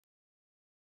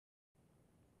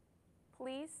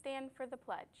Please stand for the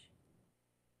pledge.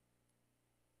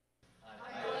 I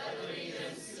pledge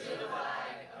allegiance to the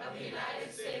flag of the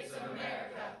United States of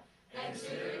America and to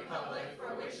the republic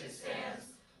for which it stands,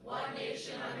 one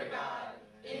nation under God,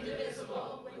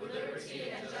 indivisible, with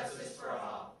liberty and justice for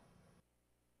all.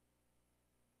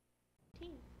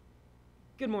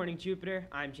 Good morning, Jupiter.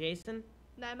 I'm Jason.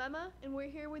 And I'm Emma, and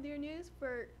we're here with your news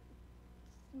for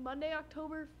Monday,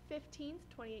 October 15th,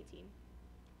 2018.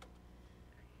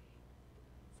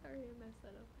 Sorry, I messed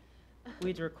that up. We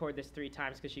had to record this 3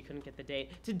 times because she couldn't get the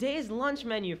date. Today's lunch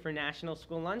menu for National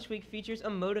School Lunch Week features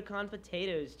emoticon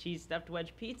potatoes, cheese stuffed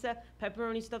wedge pizza,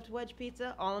 pepperoni stuffed wedge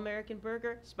pizza, all-American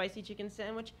burger, spicy chicken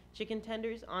sandwich, chicken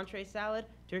tenders, entree salad,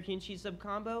 turkey and cheese sub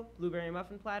combo, blueberry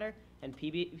muffin platter, and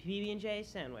PB&J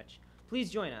sandwich. Please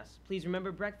join us. Please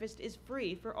remember breakfast is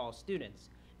free for all students.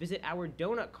 Visit our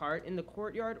donut cart in the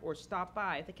courtyard or stop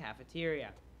by the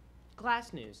cafeteria.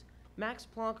 Class news. Max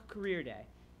Planck Career Day.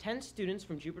 10 students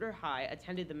from Jupiter High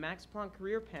attended the Max Planck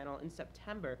Career Panel in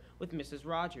September with Mrs.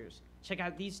 Rogers. Check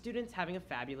out these students having a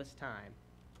fabulous time.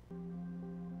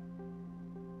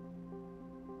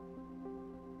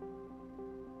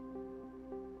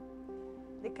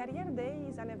 The Career Day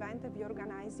is an event we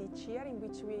organize each year in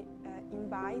which we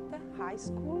invite high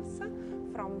schools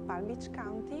from Palm Beach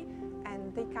County,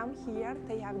 and they come here.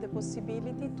 They have the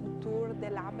possibility to tour the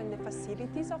lab and the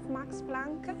facilities of Max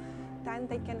Planck. Then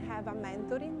they can have a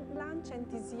mentoring lunch, and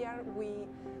this year we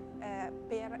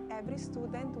pair every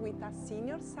student with a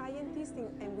senior scientist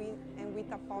and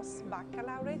with a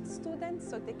post-baccalaureate student,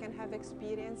 so they can have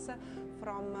experience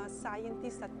from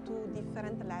scientists at 2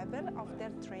 different levels of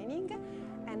their training.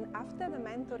 And after the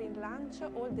mentoring lunch,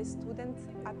 all the students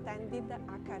attended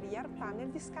a career panel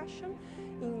discussion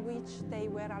in which they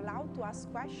were allowed to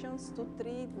ask questions to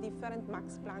 3 different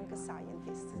Max Planck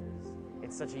scientists.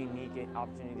 It's such a unique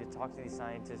opportunity to talk to these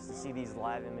scientists, to see these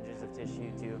live images of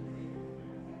tissue, to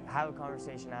have a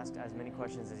conversation, ask as many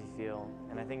questions as you feel,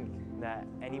 and I think that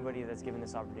anybody that's given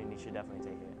this opportunity should definitely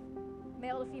take it.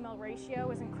 Male to female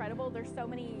ratio is incredible. There's so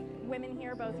many women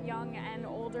here, both young and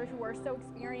older, who are so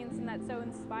experienced, and that's so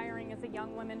inspiring as a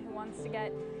young woman who wants to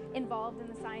get involved in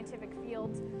the scientific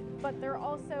field. But they're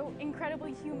also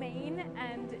incredibly humane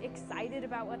and excited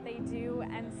about what they do,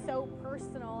 and so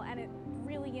personal, and it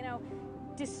really,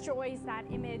 destroys that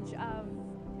image of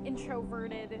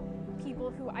introverted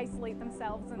people who isolate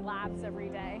themselves in labs every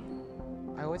day.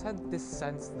 I always had this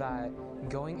sense that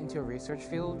going into a research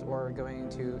field or going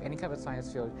into any kind of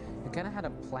science field, you kind of had a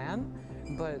plan,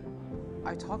 but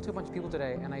I talked to a bunch of people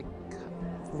today and I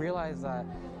realized that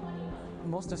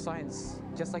most of science,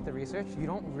 just like the research, you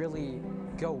don't really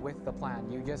go with the plan.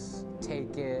 You just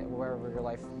take it wherever your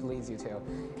life leads you to.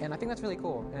 And I think that's really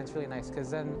cool, and it's really nice,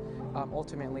 because then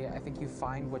ultimately I think you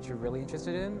find what you're really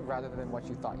interested in rather than what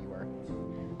you thought you were.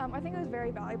 I think it was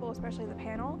very valuable, especially the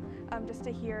panel, just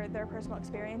to hear their personal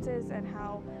experiences and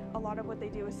how a lot of what they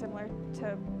do is similar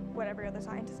to what every other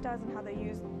scientist does, and how they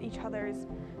use each other's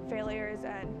failures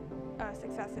and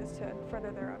successes to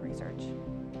further their own research.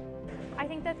 I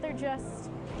think that they're just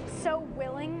so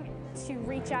willing to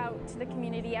reach out to the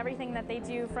community. Everything that they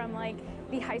do, from like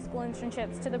the high school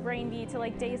internships to the Brain Bee to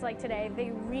like days like today,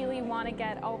 they really want to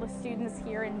get all the students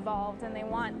here involved, and they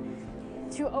want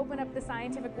to open up the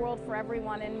scientific world for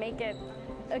everyone and make it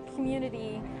a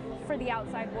community for the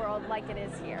outside world like it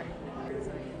is here.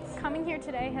 Coming here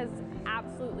today has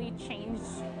absolutely changed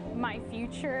my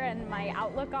future and my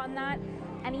outlook on that.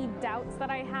 Any doubts that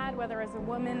I had, whether as a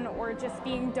woman or just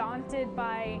being daunted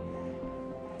by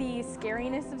the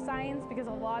scariness of science, because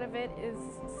a lot of it is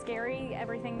scary,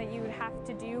 everything that you would have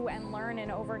to do and learn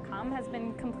and overcome has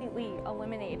been completely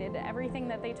eliminated. Everything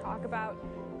that they talk about,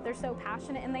 they're so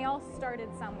passionate, and they all started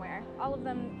somewhere. All of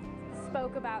them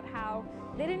spoke about how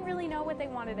they didn't really know what they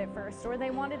wanted at first, or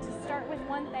they wanted to start with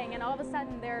one thing and all of a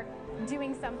sudden they're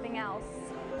doing something else.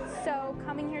 So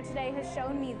coming here today has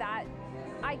shown me that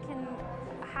I can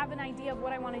have an idea of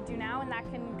what I want to do now, and that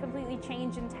can completely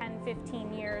change in 10,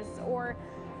 15 years, or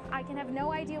I can have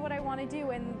no idea what I want to do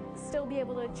and still be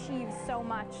able to achieve so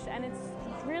much, and it's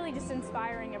really just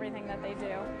inspiring, everything that they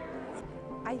do.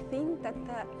 I think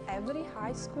that every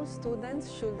high school student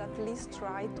should at least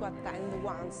try to attend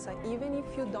once. Even if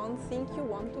you don't think you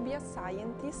want to be a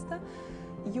scientist,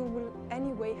 you will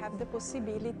anyway have the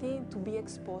possibility to be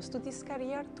exposed to this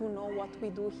career, to know what we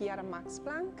do here at Max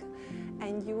Planck,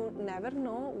 and you never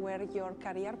know where your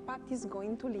career path is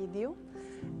going to lead you.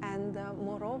 And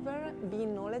moreover,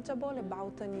 being knowledgeable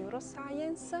about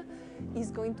neuroscience is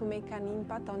going to make an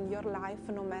impact on your life,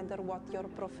 no matter what your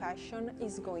profession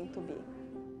is going to be.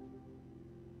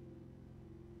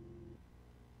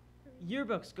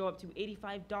 Yearbooks go up to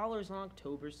 $85 on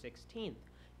October 16th.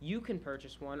 You can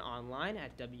purchase one online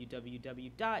at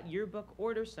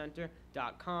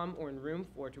www.yearbookordercenter.com or in room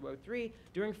 4203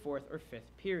 during 4th or 5th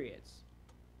periods.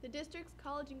 The district's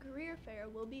College and Career Fair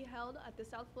will be held at the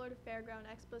South Florida Fairground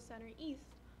Expo Center East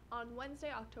on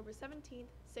Wednesday, October 17th,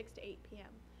 6 to 8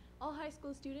 p.m. All high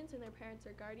school students and their parents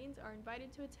or guardians are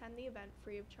invited to attend the event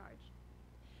free of charge.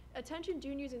 Attention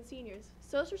juniors and seniors,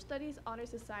 Social Studies Honor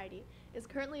Society is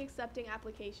currently accepting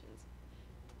applications.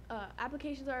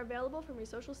 Applications are available from your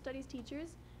social studies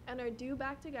teachers and are due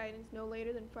back to guidance no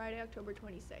later than Friday, October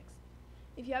 26th.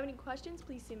 If you have any questions,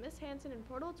 please see Miss Hanson in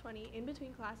Portal 20 in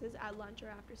between classes at lunch or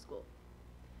after school.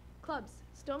 Clubs,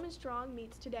 Stoneman Strong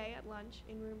meets today at lunch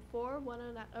in room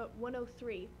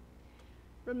 103.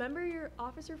 Remember your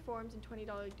officer forms and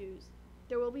 $20 dues.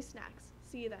 There will be snacks.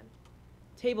 See you then.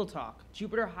 Table Talk.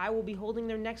 Jupiter High will be holding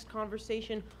their next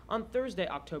conversation on Thursday,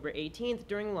 October 18th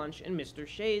during lunch in Mr.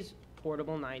 Shea's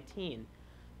Portable 19.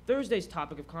 Thursday's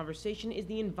topic of conversation is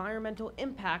the environmental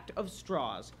impact of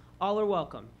straws. All are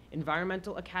welcome.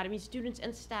 Environmental Academy students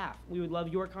and staff, we would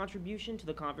love your contribution to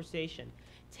the conversation.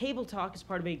 Table Talk is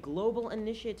part of a global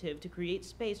initiative to create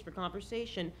space for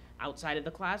conversation outside of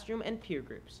the classroom and peer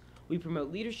groups. We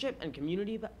promote leadership and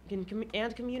community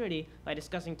by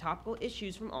discussing topical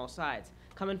issues from all sides.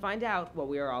 Come and find out what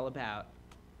we are all about.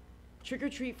 Trick or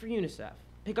treat for UNICEF.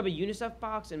 Pick up a UNICEF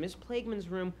box in Miss Plagueman's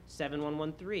room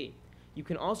 7113. You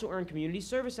can also earn community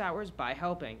service hours by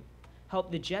helping.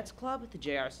 Help the Jets Club, the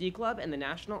JRC Club, and the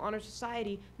National Honor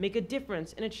Society make a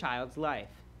difference in a child's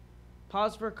life.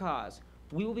 Pause for a Cause.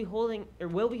 Will be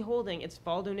holding its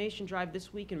fall donation drive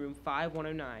this week in room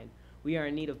 5109. We are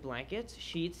in need of blankets,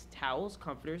 sheets, towels,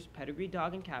 comforters, pedigree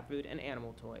dog and cat food, and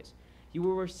animal toys. You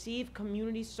will receive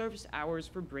community service hours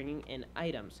for bringing in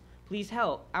items. Please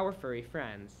help our furry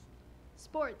friends.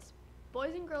 Sports.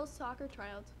 Boys and girls soccer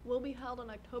tryouts will be held on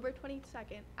October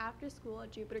 22nd after school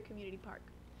at Jupiter Community Park.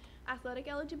 Athletic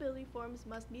eligibility forms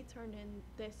must be turned in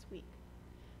this week.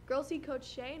 Girls see Coach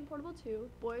Shea in Portable 2,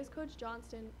 boys Coach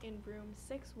Johnston in room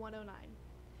 6109.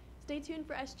 Stay tuned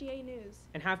for SGA News.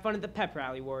 And have fun at the pep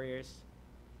rally, Warriors.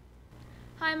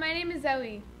 Hi, my name is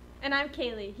Zoe. And I'm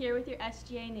Kaylee, here with your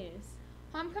SGA News.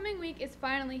 Homecoming week is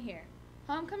finally here.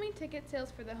 Homecoming ticket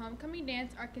sales for the homecoming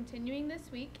dance are continuing this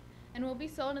week and will be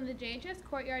sold in the JHS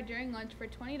courtyard during lunch for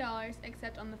 $20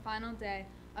 except on the final day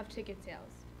of ticket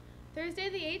sales. Thursday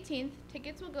the 18th,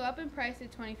 tickets will go up in price to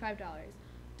 $25.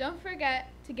 Don't forget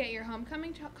to get your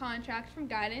homecoming contract from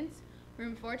Guidance,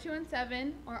 room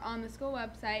 4217, or on the school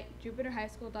website,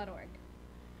 jupiterhighschool.org.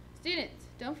 Students,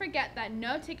 don't forget that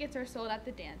no tickets are sold at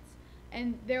the dance,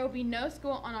 and there will be no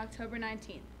school on October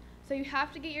 19th, so you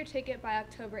have to get your ticket by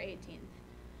October 18th.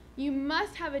 You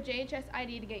must have a JHS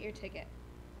ID to get your ticket.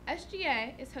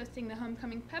 SGA is hosting the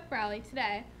homecoming pep rally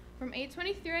today from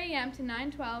 8:23 a.m. to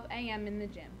 9:12 a.m. in the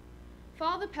gym.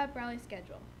 Follow the pep rally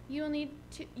schedule. You will need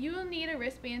a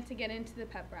wristband to get into the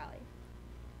pep rally.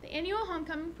 The annual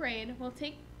homecoming parade will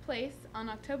take place on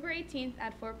October 18th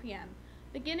at 4 p.m.,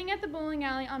 beginning at the bowling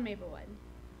alley on Maplewood.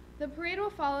 The parade will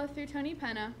follow through Tony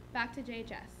Penna back to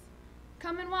JHS.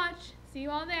 Come and watch. See you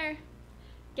all there.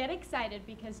 Get excited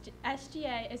because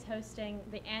SGA is hosting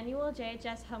the annual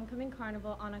JHS Homecoming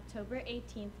Carnival on October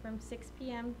 18th from 6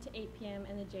 p.m. to 8 p.m.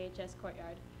 in the JHS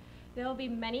courtyard. There will be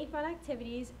many fun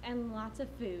activities and lots of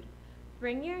food.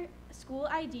 Bring your school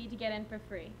ID to get in for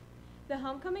free. The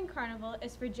Homecoming Carnival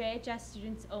is for JHS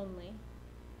students only.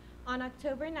 On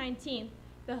October 19th,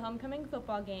 the homecoming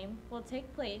football game will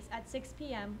take place at 6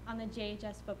 p.m. on the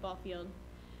JHS football field.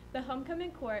 The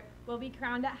homecoming court will be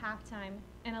crowned at halftime,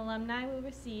 and alumni will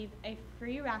receive a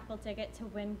free raffle ticket to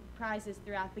win prizes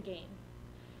throughout the game.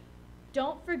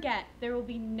 Don't forget, there will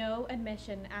be no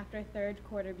admission after third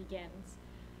quarter begins.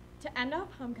 To end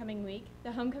off homecoming week,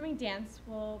 the homecoming dance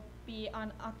will be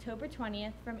on October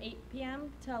 20th from 8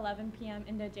 p.m. to 11 p.m.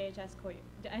 in the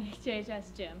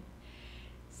JHS gym.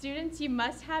 Students, you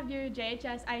must have your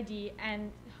JHS ID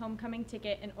and homecoming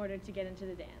ticket in order to get into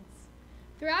the dance.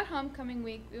 Throughout homecoming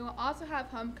week, we will also have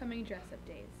homecoming dress-up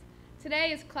days.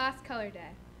 Today is class color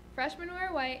day. Freshmen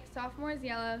wear white, sophomores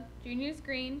yellow, juniors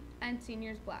green, and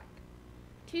seniors black.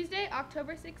 Tuesday,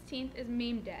 October 16th is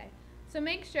meme day, so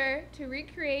make sure to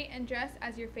recreate and dress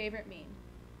as your favorite meme.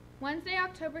 Wednesday,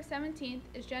 October 17th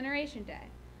is Generation Day.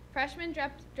 Freshmen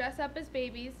dress up as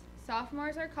babies,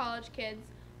 sophomores are college kids,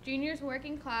 juniors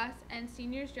working class, and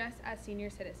seniors dress as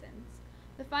senior citizens.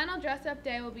 The final dress-up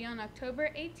day will be on October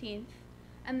 18th,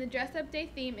 and the dress-up day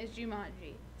theme is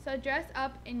Jumanji, so dress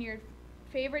up in your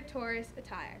favorite tourist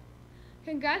attire.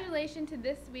 Congratulations to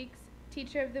this week's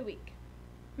Teacher of the Week.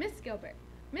 Miss Gilbert,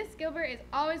 Miss Gilbert is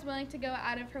always willing to go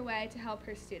out of her way to help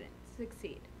her students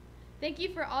succeed. Thank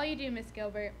you for all you do, Miss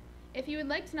Gilbert. If you would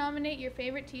like to nominate your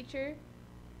favorite teachers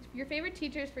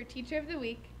for Teacher of the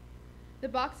Week, the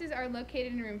boxes are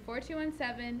located in room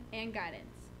 4217 and guidance.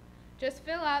 Just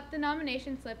fill out the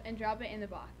nomination slip and drop it in the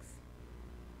box.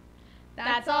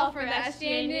 That's all for the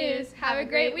SGA News. Have a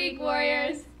great week,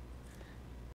 Warriors!